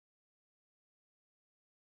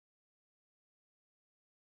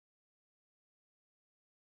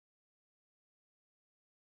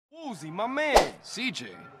Woozy, my man. CJ,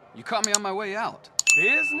 you caught me on my way out.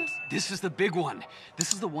 Business? This is the big one.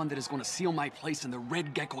 This is the one that is going to seal my place in the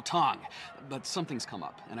Red Gecko Tong. But something's come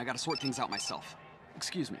up, and I gotta sort things out myself.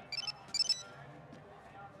 Excuse me.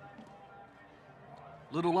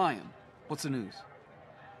 Little Lion, what's the news?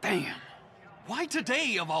 Damn! Why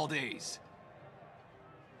today, of all days?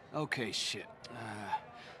 Okay, shit.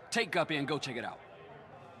 Take Guppy and go check it out.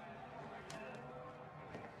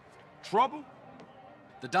 Trouble?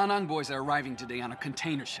 The Da Nang boys are arriving today on a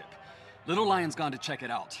container ship. Little Lion's gone to check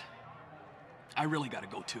it out. I really gotta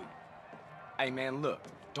go too. Hey man, look,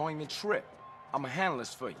 don't even trip. I'ma handle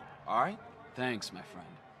this for you, alright? Thanks, my friend.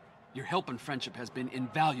 Your help and friendship has been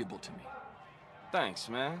invaluable to me. Thanks,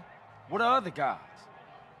 man. What are other guys?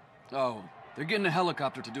 Oh, they're getting a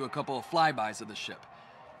helicopter to do a couple of flybys of the ship.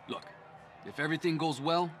 Look, if everything goes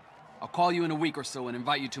well, I'll call you in a week or so and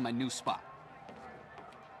invite you to my new spot.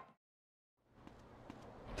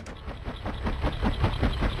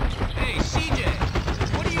 Hey, CJ!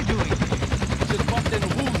 What are you doing here? Just bumped into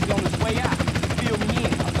Woozy on his way out. Fill me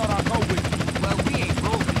in. I thought I'd go with you. Well, we ain't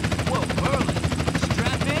rolling. We're whirling.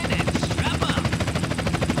 Strap in and strap up.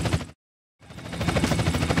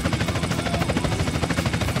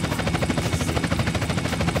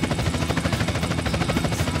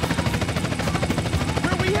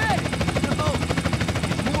 Where we headed? The boat.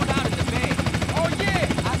 It's moored out in the bay. Oh yeah,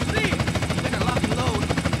 I see it. Better lock and load.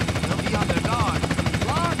 They'll be on their guard.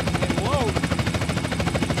 Lock and load.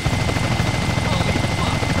 Holy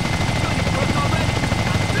fuck! Johnny broke already.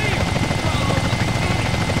 I see him. We're all over the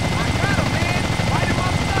beginning. I got him, man. Right in my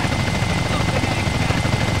sight. Something ain't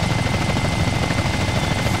faster.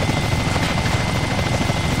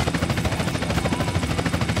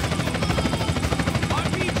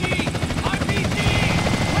 RPG! RPG!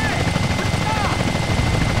 Hey, stop.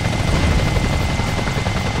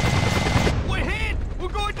 We're hit! We're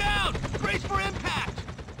going down! Brace for impact!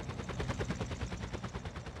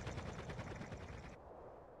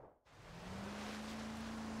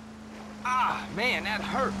 Ah, man, that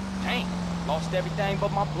hurt. Dang. Lost everything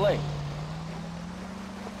but my blade.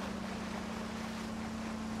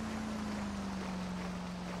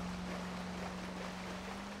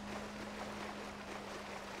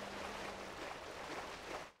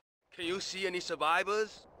 Can you see any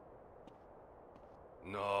survivors?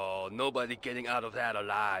 No, nobody getting out of that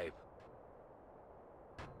alive.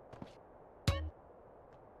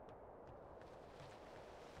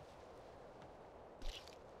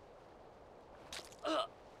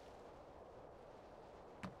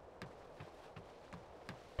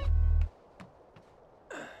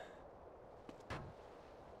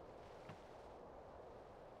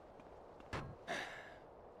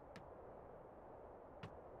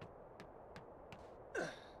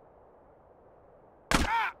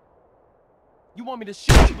 You want me to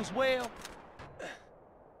shoot you as well?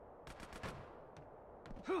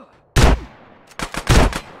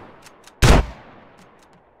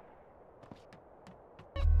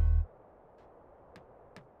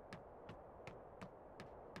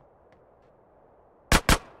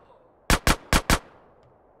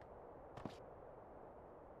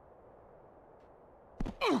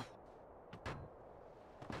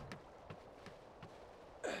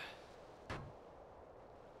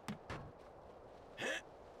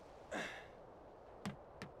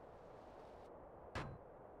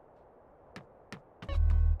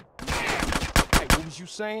 Hey, what was you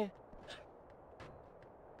saying?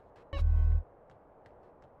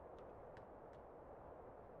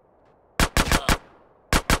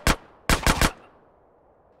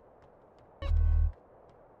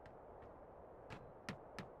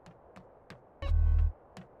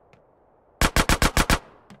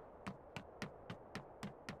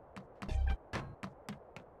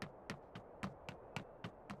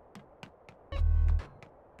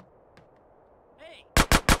 Hey!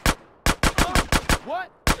 What?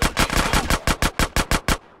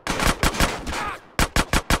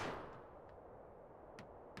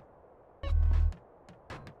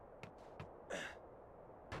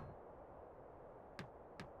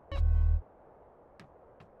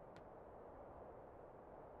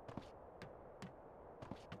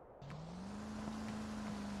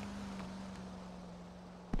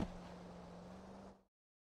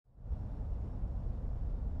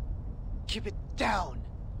 Keep it down.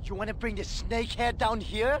 You want to bring the snakehead down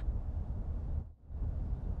here?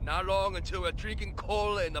 Not long until we're drinking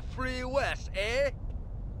cola in the free west, eh?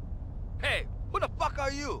 Hey, who the fuck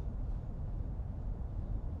are you?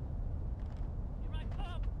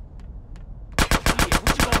 Yeah,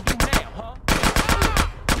 what you gonna do now, huh?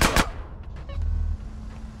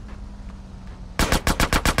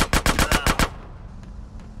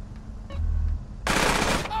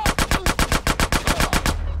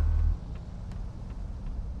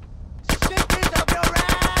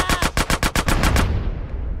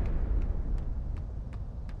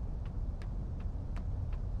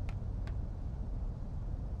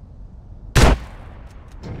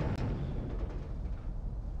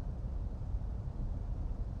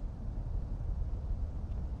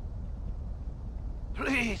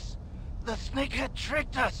 Please. The snakehead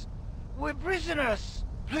tricked us. We're prisoners.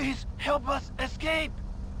 Please help us escape.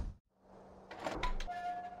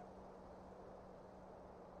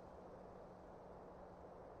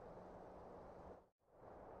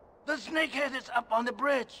 The snakehead is up on the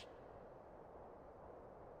bridge.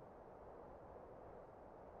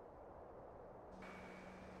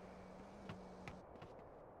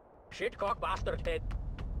 Shitcock bastard head.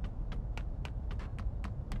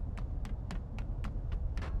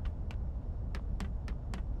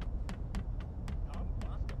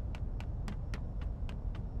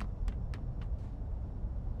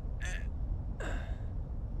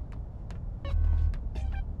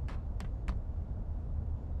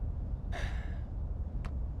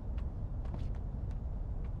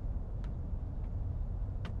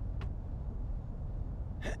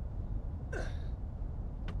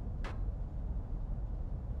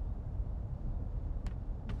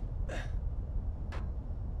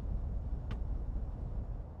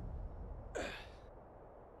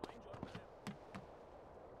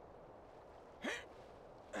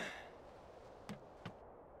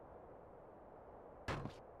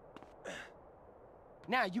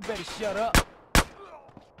 Now you better shut up.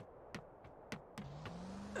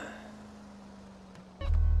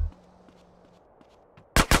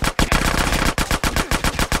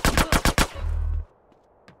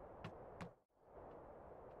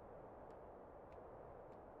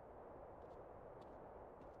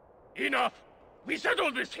 Enough! We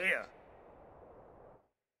settled this here!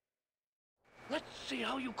 Let's see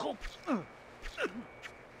how you cope.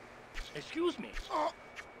 Excuse me.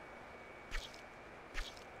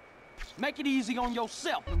 Make it easy on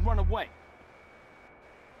yourself and run away.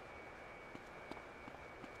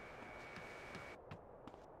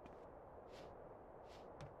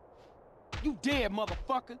 You dead,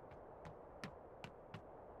 motherfucker.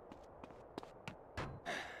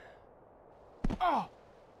 Oh!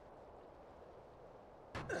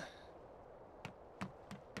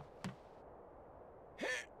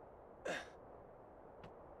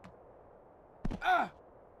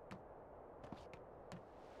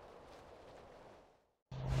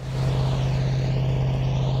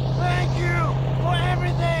 Thank you for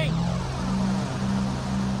everything.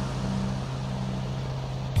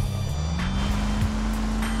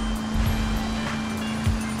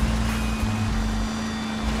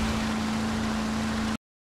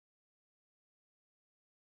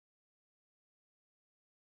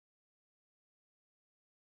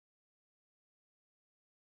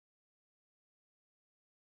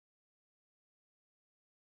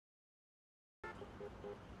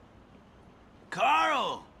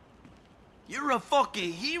 Carl! You're a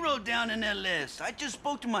fucking hero down in that list. I just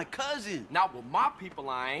spoke to my cousin. Not with my people,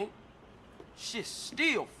 I ain't. Shit's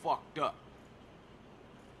still fucked up.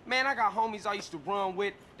 Man, I got homies I used to run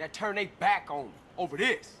with that turned their back on me over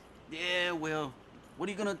this. Yeah, well, what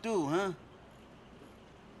are you gonna do, huh?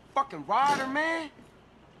 Fucking Ryder, man.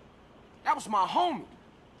 That was my homie.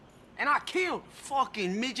 And I killed him.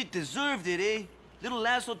 Fucking midget deserved it, eh? Little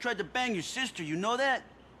asshole tried to bang your sister, you know that?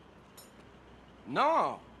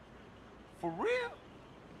 No. For real?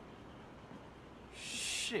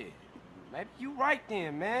 Shit. Maybe you right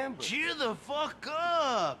then, man, but... Cheer the fuck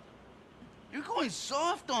up! You're going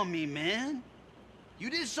soft on me, man. You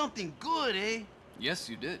did something good, eh? Yes,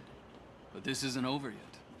 you did. But this isn't over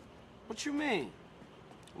yet. What you mean?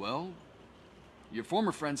 Well, your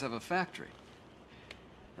former friends have a factory.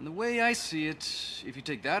 And the way I see it, if you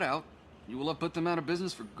take that out, you will have put them out of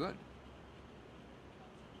business for good.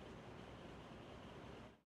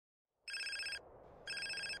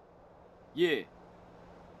 Yeah.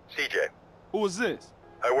 CJ, Who is this?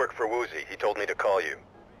 I work for Woozy. He told me to call you.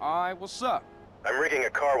 Alright, what's up? I'm rigging a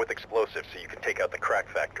car with explosives so you can take out the crack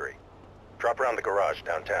factory. Drop around the garage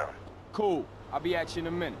downtown. Cool. I'll be at you in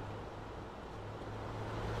a minute.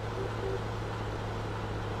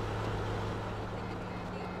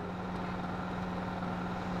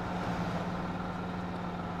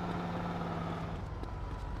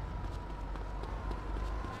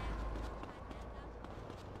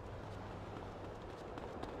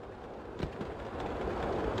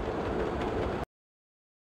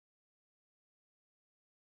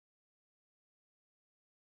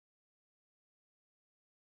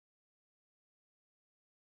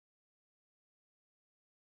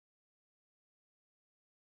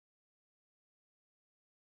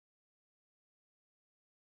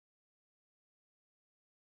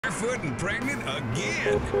 Barefoot and pregnant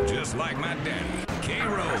again, just like my daddy,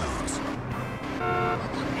 K-Rose.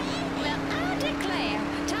 Well, I declare,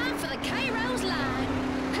 time for the K-Rose line.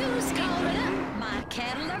 Who's calling up? My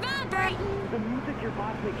cattle are vibrating. The music your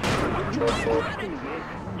boss makes you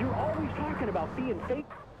man. You're always talking about being fake.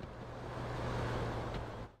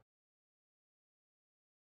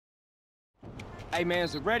 Hey, man,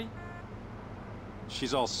 is it ready?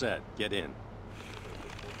 She's all set. Get in.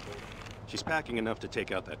 She's packing enough to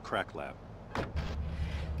take out that crack lab.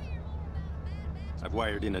 I've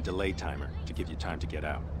wired in a delay timer to give you time to get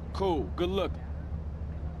out. Cool. Good luck.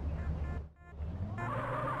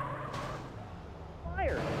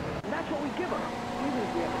 Fire. And that's what we give them, even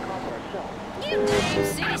if we have to cover ourselves. You damn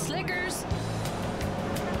city slickers!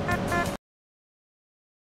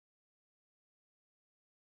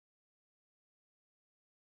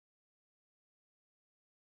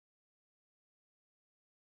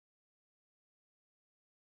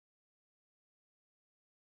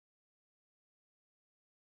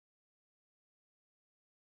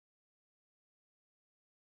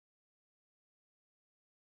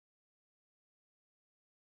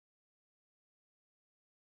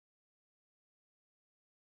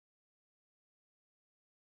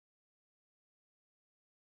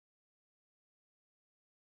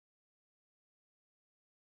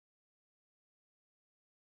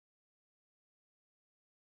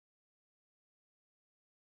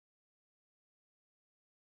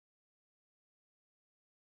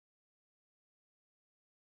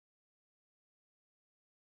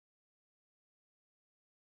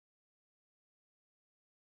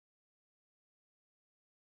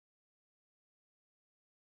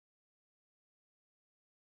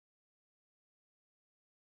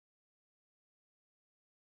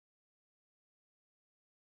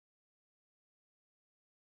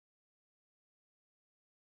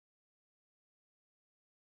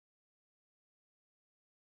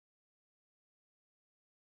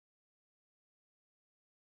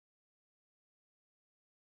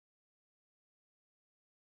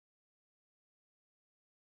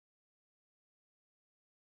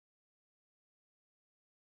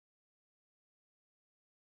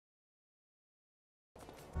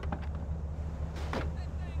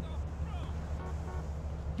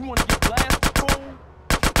 You wanna get blasted, fool?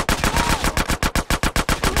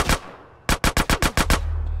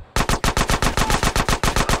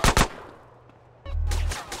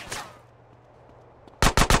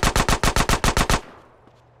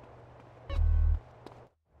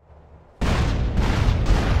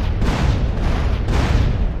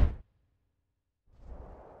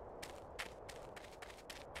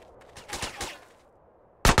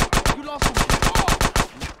 You lost some shit.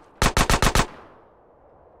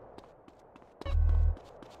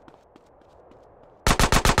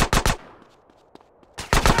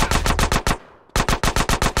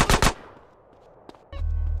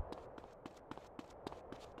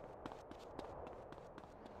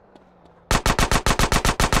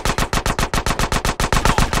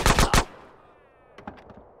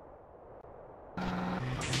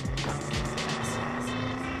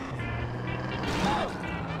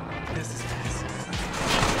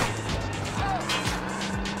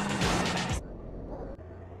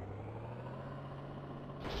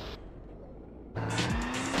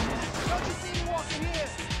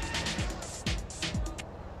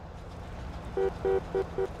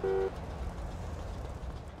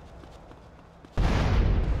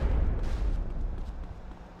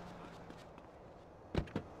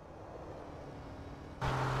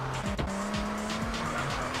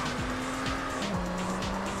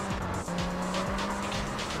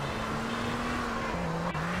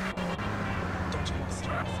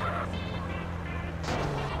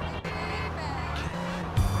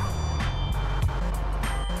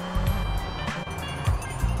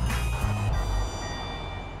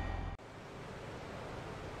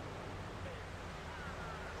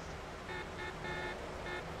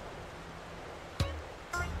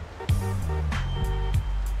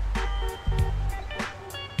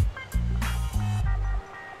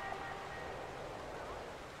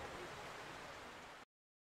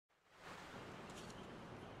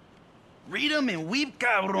 Read 'em and weep,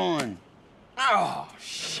 cabron. Oh,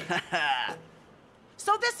 shit.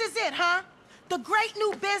 So this is it, huh? The great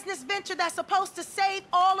new business venture that's supposed to save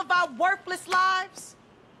all of our worthless lives?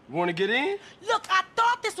 You wanna get in? Look, I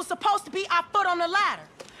thought this was supposed to be our foot on the ladder.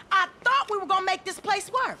 I thought we were gonna make this place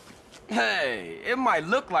work. Hey, it might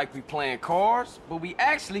look like we playing cards, but we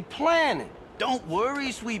actually planning. Don't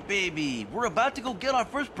worry, sweet baby. We're about to go get our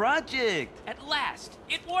first project. At last,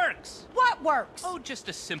 it works! What works? Oh, just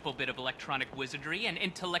a simple bit of electronic wizardry and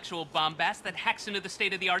intellectual bombast that hacks into the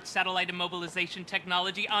state-of-the-art satellite immobilization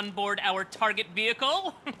technology on board our target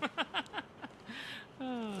vehicle.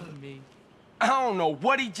 Oh, me. I don't know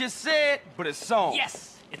what he just said, but it's on.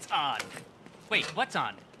 Yes, it's on. Wait, what's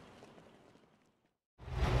on?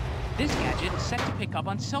 This gadget is set to pick up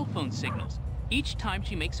on cell phone signals. Each time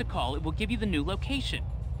she makes a call, it will give you the new location.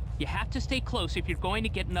 You have to stay close if you're going to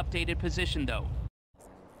get an updated position, though.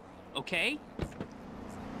 Okay?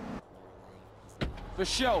 For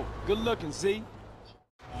sure. Good looking, Z.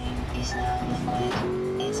 We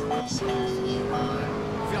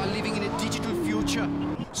are living in a digital future.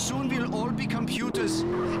 Soon we'll all be computers.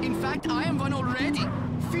 In fact, I am one already.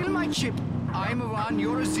 Feel my chip. I'm a 1,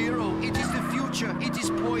 you're a 0. It is the future. It is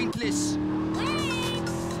pointless.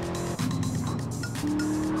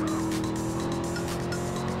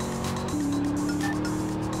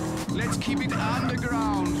 Let's keep it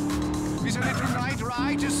underground. With a little night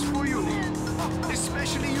riders for you.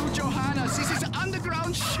 Especially you, Johanna. This is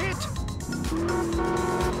underground shit.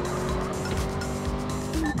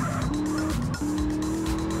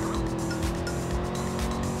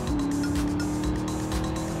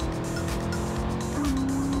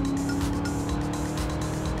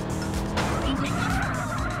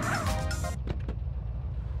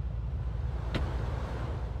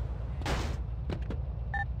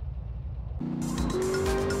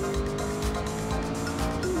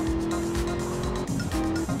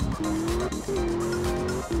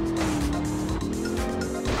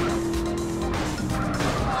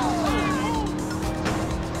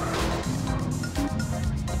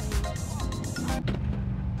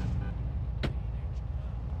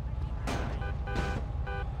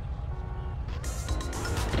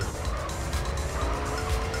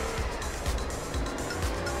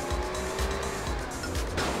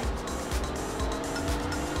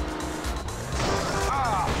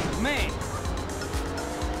 Man.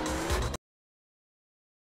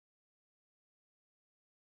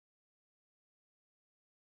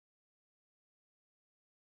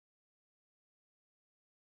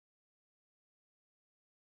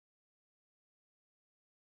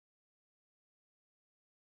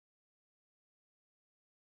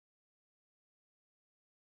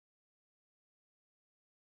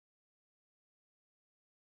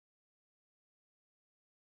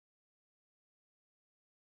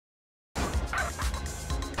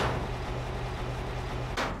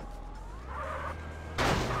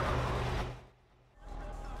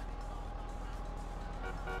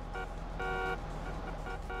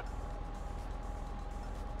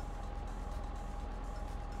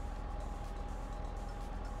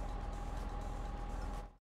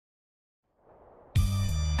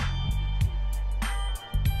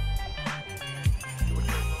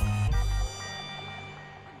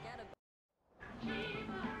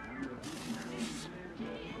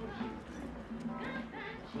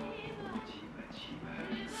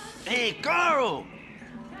 Hey, Carl!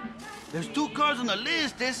 There's 2 cars on the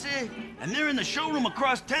list, they say, and they're in the showroom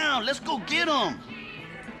across town. Let's go get them.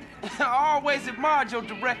 I always admired your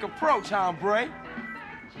direct approach, hombre.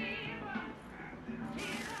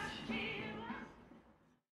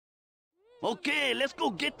 Okay, let's go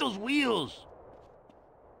get those wheels.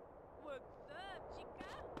 What's up, chica?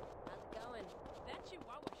 How's it going? That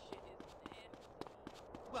Chihuahua shit is nasty.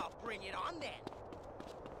 Well, bring it on then.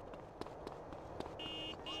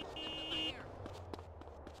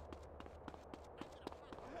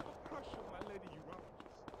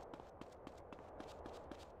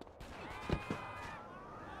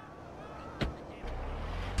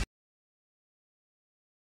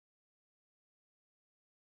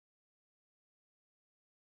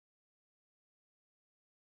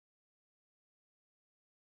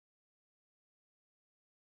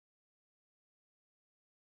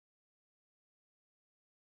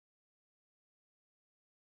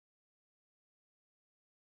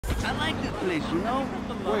 I like this place, you know?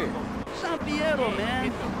 Where? San Fierro,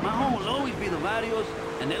 man. My home will always be the Barrios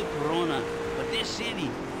and El Corona. But this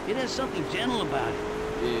city, it has something gentle about it.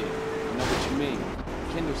 Yeah, I know what you mean.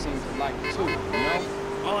 Kendall seems to like it too, you know?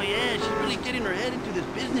 Oh yeah, she's really getting her head into this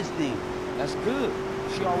business thing. That's good.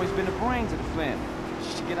 She always been the brains of the family.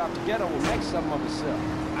 She should get out together and make something of herself.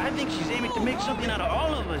 I think she's aiming to make something out of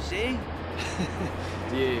all of us, eh?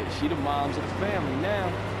 Yeah, she the moms of the family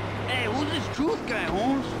now. Hey, who's this truth guy,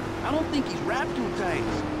 Holmes? I don't think he's wrapped too tight.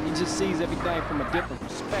 He just sees everything from a different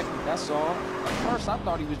perspective, that's all. At first, I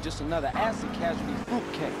thought he was just another acid casualty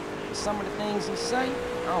fruitcake. But some of the things he say,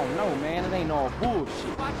 I don't know, man. It ain't all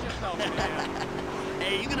bullshit. Watch yourself, man.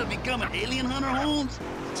 Hey, you gonna become an alien hunter, Holmes?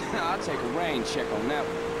 I'll take a rain check on that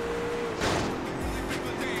one.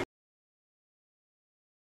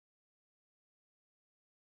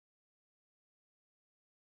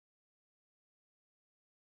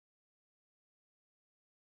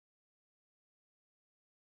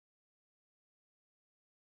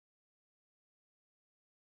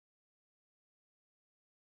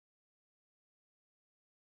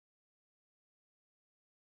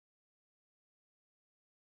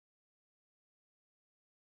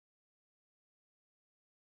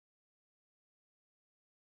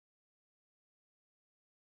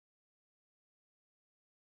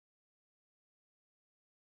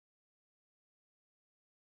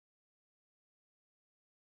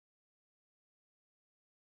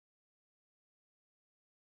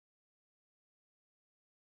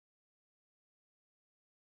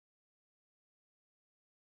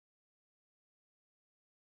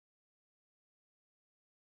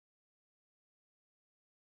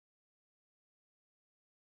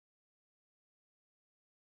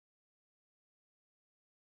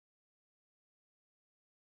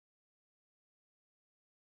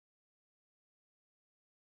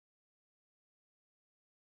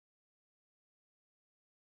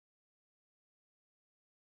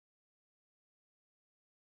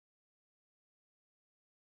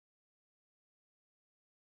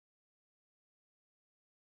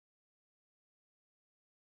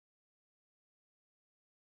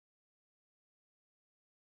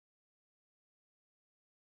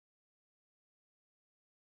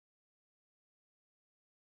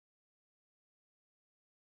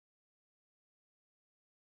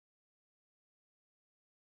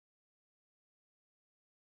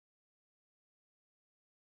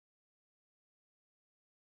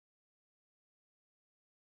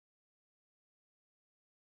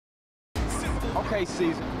 Okay,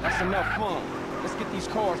 Caesar, that's enough fun. Let's get these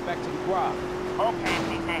cars back to the garage. Okay,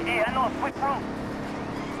 CJ. Hey, I know a quick route.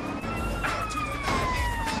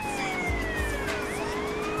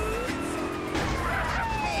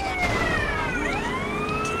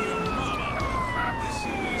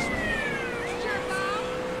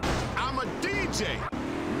 I'm a DJ.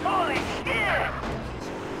 Holy shit!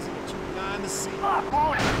 Fuck,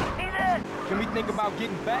 Wally, you see that? Can we think about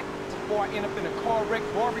getting back before I end up in a car wreck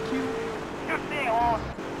barbecue? Sure thing, Wally.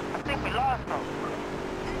 I think we lost them.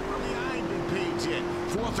 I ain't been paid yet.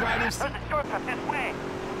 Fourth riders. There's a shortcut this way.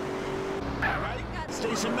 All right,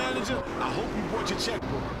 station manager, I hope you brought your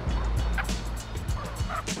checkbook.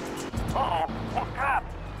 Uh-oh, more cops.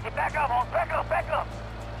 Hey, back up, Holmes, back up, back up.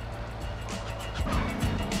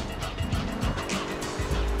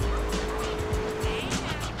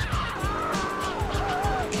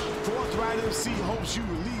 Fourth Rider MC hopes you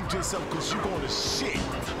relieved yourself because you're going to shit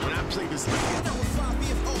when I play this game.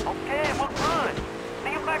 Okay, we're good.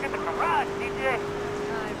 See you back at the garage, DJ.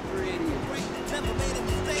 Time for idiots. Never made a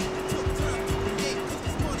mistake. Took time to create. Cause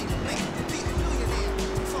this money will make me be a millionaire.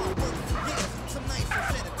 So I worked for years. Some nights I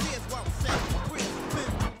shed a tears while I sat in my crib.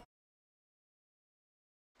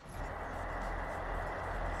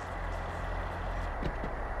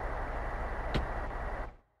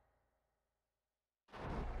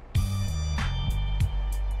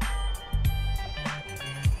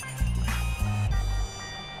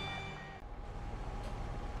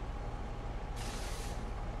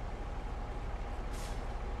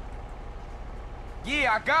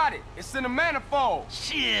 Yeah, I got it. It's in the manifold.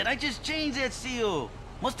 Shit, I just changed that seal.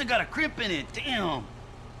 Must have got a crimp in it. Damn.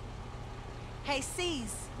 Hey,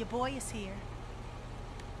 C's, your boy is here.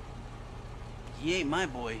 He ain't my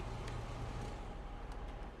boy.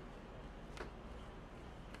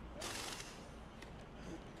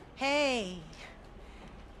 Hey,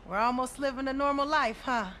 we're almost living a normal life,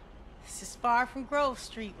 huh? This is far from Grove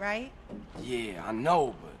Street, right? Yeah, I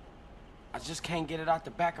know, but I just can't get it out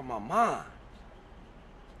the back of my mind.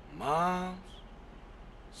 Moms,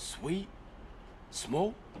 sweet,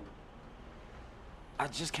 smoke. I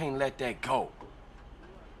just can't let that go.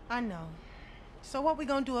 I know. So what we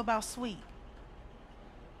gonna do about Sweet?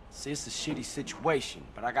 See, it's a shitty situation,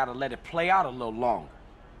 but I gotta let it play out a little longer,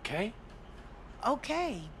 okay?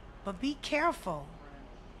 Okay, but be careful.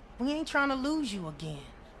 We ain't trying to lose you again.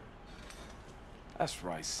 That's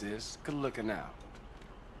right, sis. Good looking out.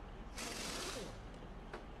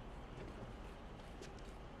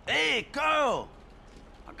 Hey, Carl!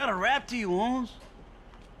 I got a rap to you, Holmes.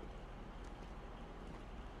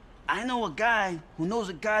 I know a guy who knows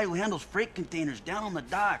a guy who handles freight containers down on the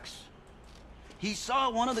docks. He saw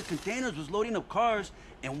one of the containers was loading up cars,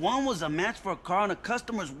 and one was a match for a car on a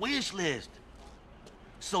customer's wish list.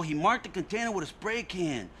 So he marked the container with a spray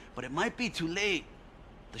can, but it might be too late.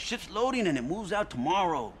 The ship's loading and it moves out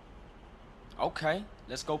tomorrow. Okay,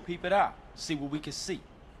 let's go peep it out. See what we can see.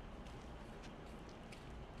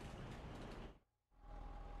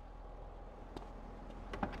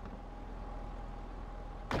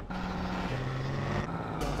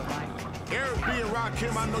 R&B and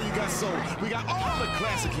Rakim, I know you got soul. We got all the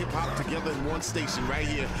classic hip-hop together in one station right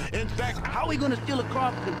here. In fact, how are we gonna steal a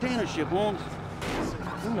car off a container ship, Holmes?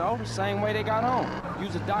 You know, the same way they got home.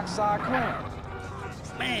 Use a dockside crane.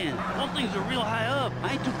 Man, those things are real high up.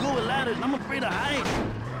 I ain't too good with ladders. I'm afraid of heights.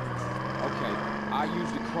 Okay, I'll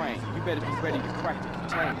use the crane. You better be ready to crack the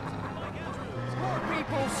container. More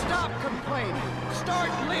people, stop complaining. Start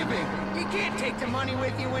living. You can't take the money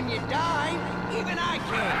with you when you die. Even I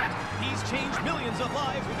can't. He's changed millions of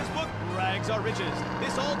lives with his book, Rags Are Riches.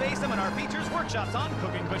 This all-day seminar features workshops on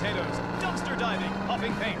cooking potatoes, dumpster diving,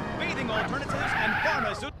 huffing paint, bathing alternatives, and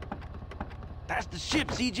pharmaceutical... That's the ship,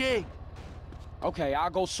 CJ. Okay, I'll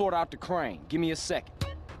go sort out the crane. Give me a second.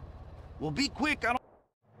 Well, be quick, I don't...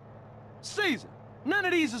 Caesar, none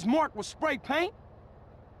of these is marked with spray paint.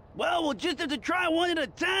 Well, we'll just have to try one at a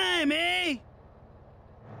time, eh?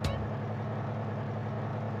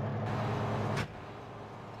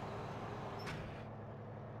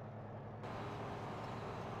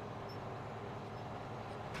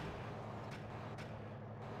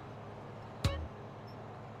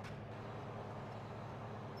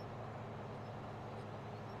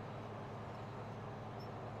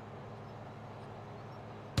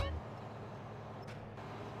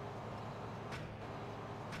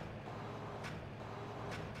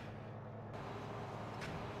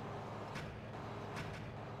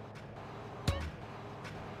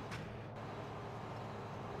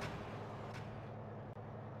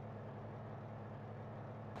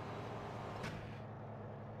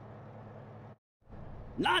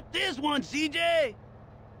 Not this one, CJ!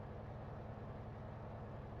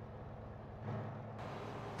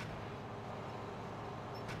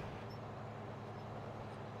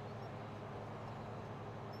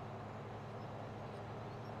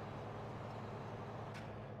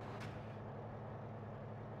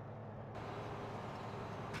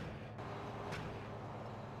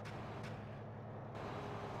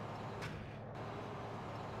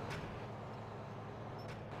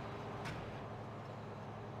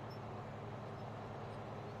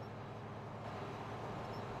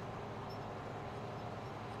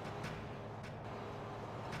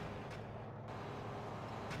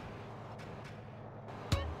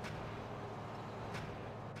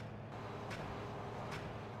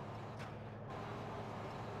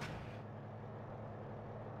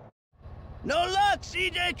 No luck,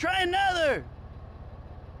 CJ. Try another.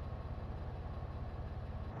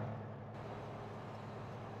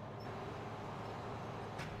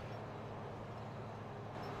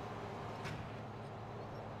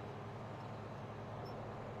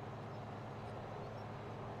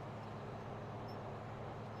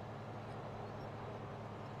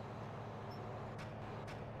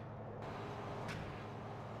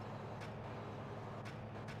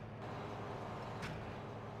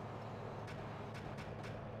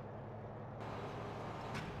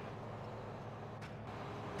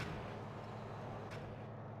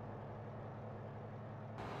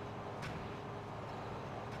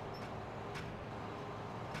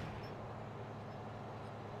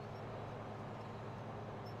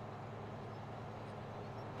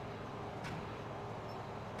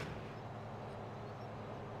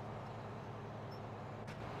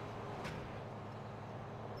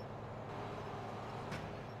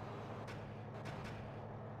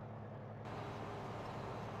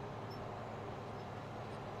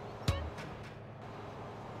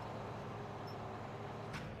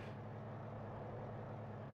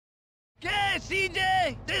 Yeah,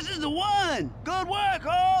 CJ! This is the one! Good work,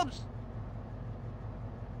 Holmes!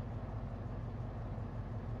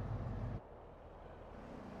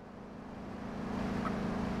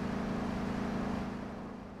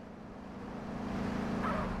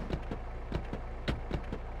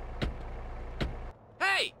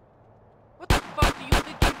 Hey! What the fuck do you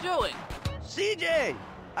think you're doing? CJ!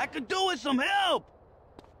 I could do with some help!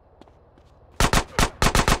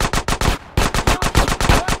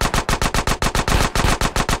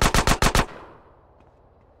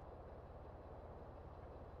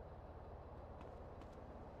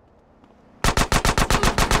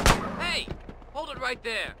 Hey! Hold it right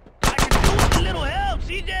there. I could do with a little help,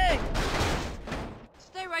 CJ!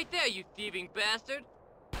 Stay right there, you thieving bastard.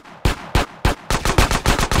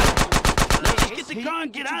 Let's just get the car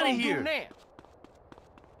and get out of here.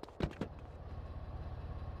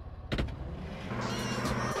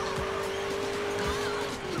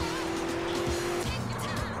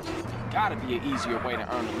 Gotta be an easier way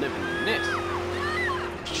to earn a living than this.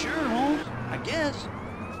 Sure, Holmes. I guess.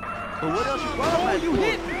 But what else you qualified you for?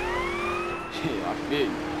 hit me. Yeah, I feel you.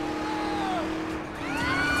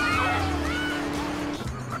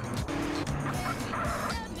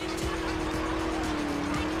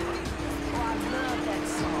 Oh, I love that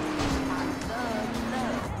song. I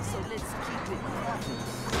love, so let's keep it pumping.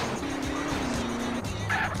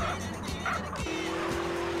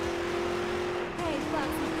 Hey,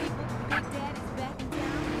 Foxy people, Big Daddy's back in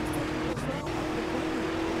town and he's taking control of the venue.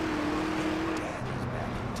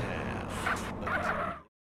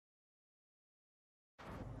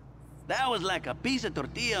 That was like a piece of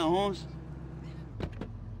tortilla, Holmes.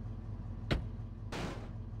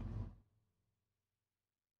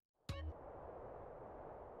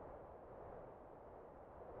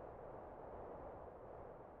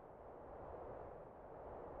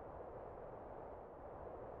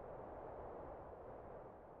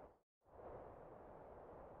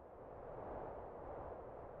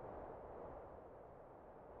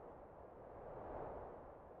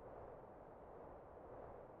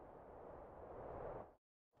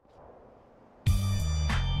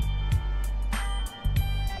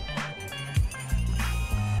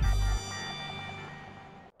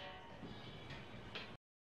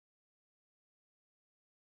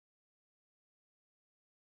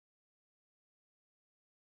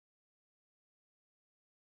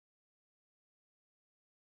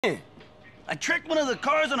 I tracked one of the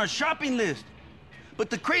cars on our shopping list. But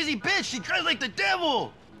the crazy bitch, she drives like the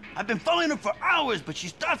devil. I've been following her for hours, but she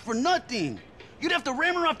stops for nothing. You'd have to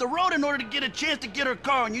ram her off the road in order to get a chance to get her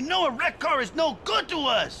car, and you know a wrecked car is no good to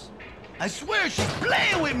us. I swear she's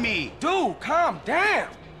playing with me. Dude, calm down.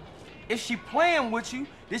 If she playing with you,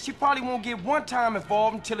 then she probably won't get one time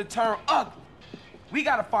involved until it turn ugly. We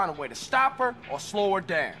gotta find a way to stop her or slow her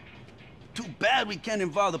down. Too bad we can't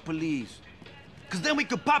involve the police. Cause then we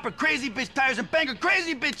could pop her crazy bitch tires and bang her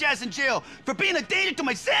crazy bitch ass in jail for being a danger to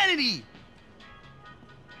my sanity.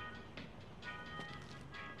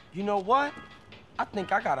 You know what? I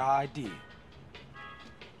think I got an idea.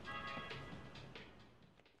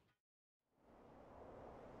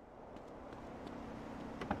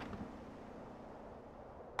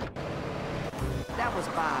 That was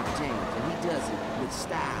Bob James, and he does it with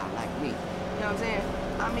style like me. You know what I'm saying?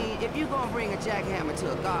 I mean, if you're gonna bring a jackhammer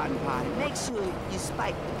to a garden party, make sure you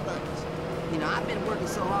spike the bunch. You know, I've been working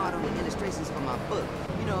so hard on the illustrations for my book.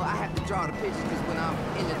 You know, I have to draw the pictures because when I'm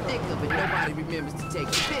in the thick of it, nobody remembers to take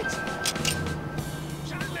the picture.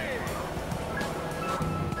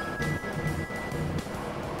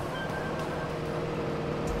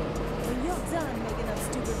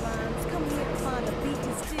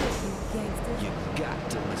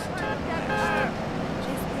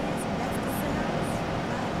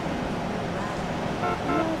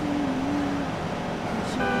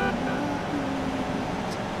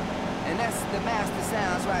 That's the master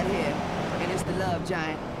sounds right here. And it's the Love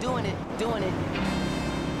Giant. Doing it, doing it.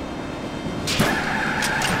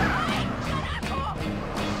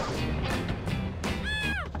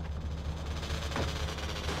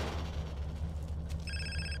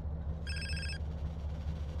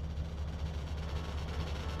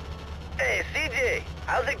 Hey, CJ,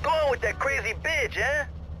 how's it going with that crazy bitch, eh?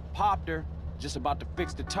 Popped her. Just about to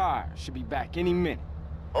fix the tire. Should be back any minute.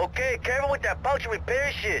 Okay, careful with that puncture repair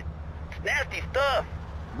shit. It's nasty stuff.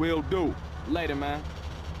 Will do. Later, man.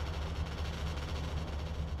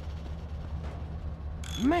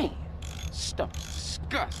 Man, stuff is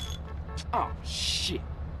disgusting. Oh, shit.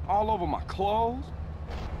 All over my clothes.